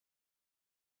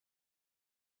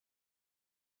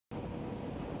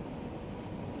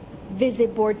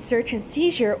Visit Board Search and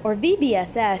Seizure, or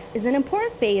VBSS, is an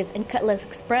important phase in Cutlass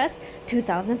Express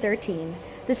 2013.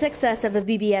 The success of a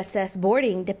VBSS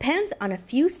boarding depends on a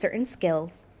few certain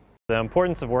skills. The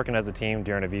importance of working as a team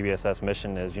during a VBSS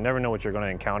mission is you never know what you're going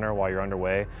to encounter while you're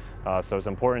underway, so it's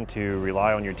important to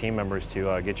rely on your team members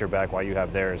to get your back while you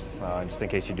have theirs, just in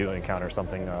case you do encounter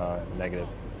something negative.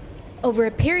 Over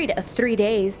a period of 3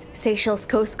 days, Seychelles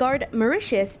Coast Guard,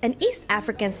 Mauritius, and East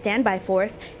African Standby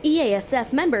Force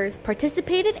EASF members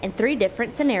participated in 3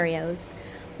 different scenarios.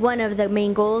 One of the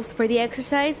main goals for the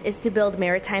exercise is to build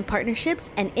maritime partnerships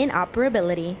and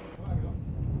interoperability.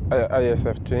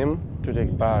 ISF team to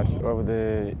take part of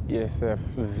the ESF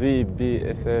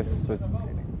VBSS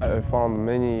from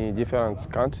many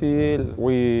different countries.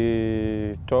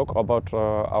 We talk about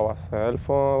ourselves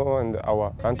and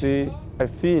our country. I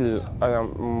feel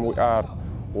we are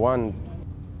one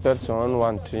person,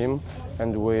 one team,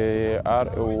 and we are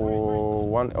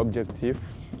one objective.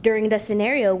 During the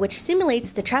scenario, which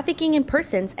simulates the trafficking in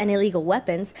persons and illegal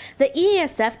weapons, the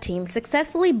EASF team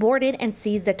successfully boarded and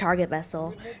seized the target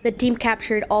vessel. The team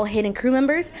captured all hidden crew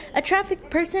members, a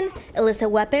trafficked person, illicit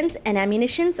weapons, and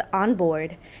ammunition on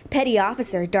board. Petty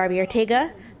Officer Darby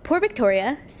Ortega, Port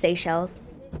Victoria, Seychelles.